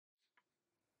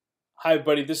Hi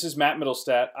buddy, this is Matt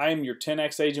Middlestat. I am your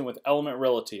 10X agent with Element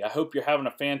Realty. I hope you're having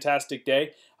a fantastic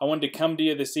day. I wanted to come to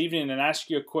you this evening and ask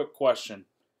you a quick question.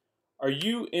 Are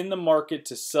you in the market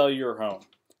to sell your home?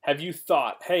 Have you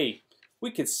thought, hey, we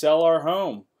could sell our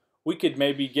home. We could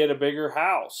maybe get a bigger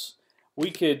house. We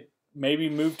could maybe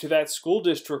move to that school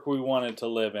district we wanted to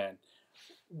live in.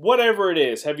 Whatever it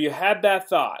is, have you had that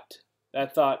thought?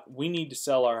 That thought, we need to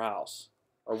sell our house,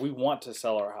 or we want to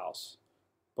sell our house,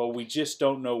 but we just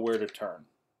don't know where to turn.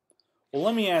 Well,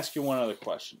 let me ask you one other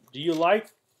question. Do you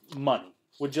like money?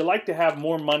 Would you like to have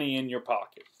more money in your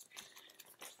pocket?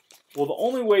 Well, the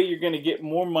only way you're going to get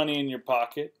more money in your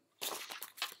pocket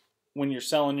when you're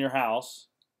selling your house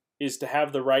is to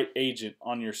have the right agent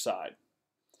on your side.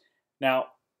 Now,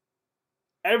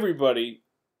 everybody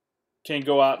can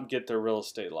go out and get their real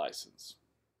estate license.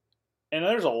 And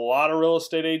there's a lot of real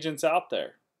estate agents out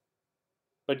there.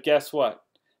 But guess what?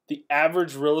 The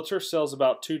average realtor sells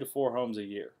about 2 to 4 homes a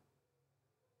year.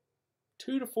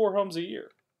 2 to 4 homes a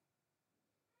year.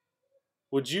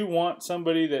 Would you want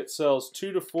somebody that sells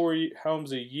 2 to 4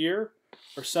 homes a year,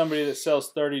 or somebody that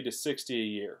sells 30 to 60 a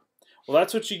year? Well,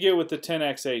 that's what you get with the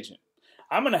 10X agent.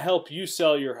 I'm going to help you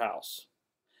sell your house.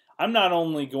 I'm not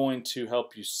only going to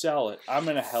help you sell it, I'm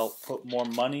going to help put more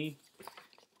money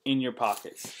in your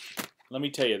pockets. Let me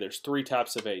tell you, there's 3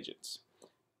 types of agents.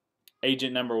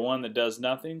 Agent number 1 that does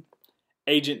nothing.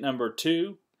 Agent number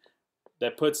 2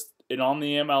 that puts it on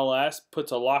the MLS,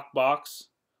 puts a lockbox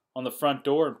on the front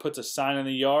door and puts a sign in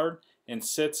the yard and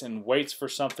sits and waits for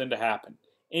something to happen.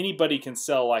 Anybody can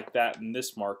sell like that in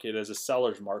this market as a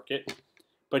seller's market.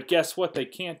 But guess what they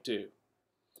can't do?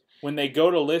 When they go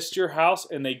to list your house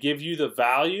and they give you the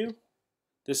value,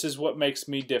 this is what makes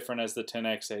me different as the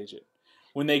 10X agent.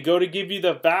 When they go to give you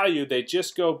the value, they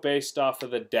just go based off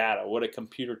of the data, what a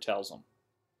computer tells them.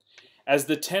 As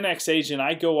the 10X agent,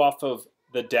 I go off of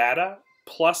the data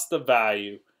plus the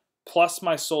value plus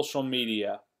my social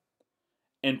media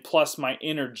and plus my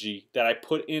energy that I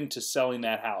put into selling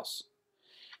that house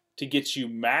to get you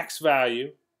max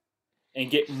value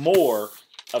and get more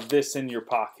of this in your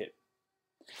pocket.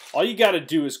 All you got to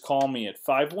do is call me at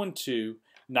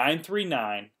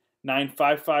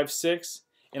 512-939-9556,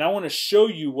 and I want to show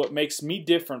you what makes me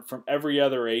different from every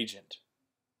other agent.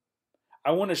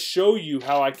 I want to show you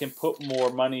how I can put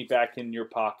more money back in your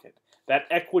pocket, that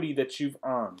equity that you've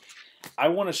earned. I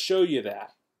want to show you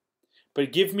that.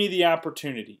 But give me the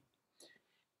opportunity.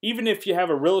 Even if you have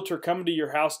a realtor coming to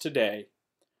your house today,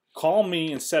 call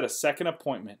me and set a second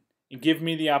appointment and give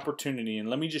me the opportunity, and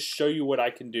let me just show you what I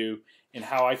can do and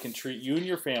how I can treat you and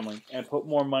your family and put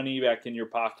more money back in your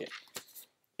pocket.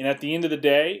 And at the end of the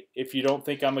day, if you don't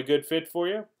think I'm a good fit for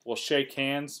you, we'll shake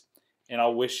hands and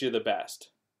I'll wish you the best.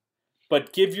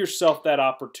 But give yourself that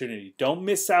opportunity. Don't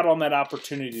miss out on that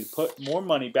opportunity to put more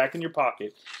money back in your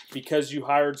pocket because you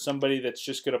hired somebody that's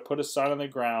just going to put a sign on the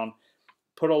ground,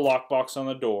 put a lockbox on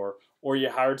the door, or you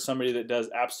hired somebody that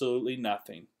does absolutely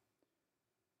nothing.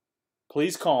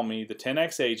 Please call me, the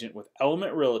 10X agent with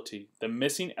Element Realty, the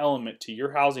missing element to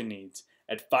your housing needs,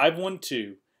 at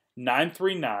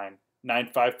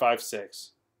 512-939-9556.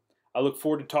 I look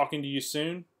forward to talking to you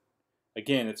soon.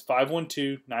 Again, it's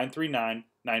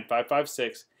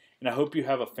 512-939-9556, and I hope you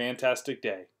have a fantastic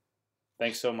day.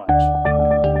 Thanks so much.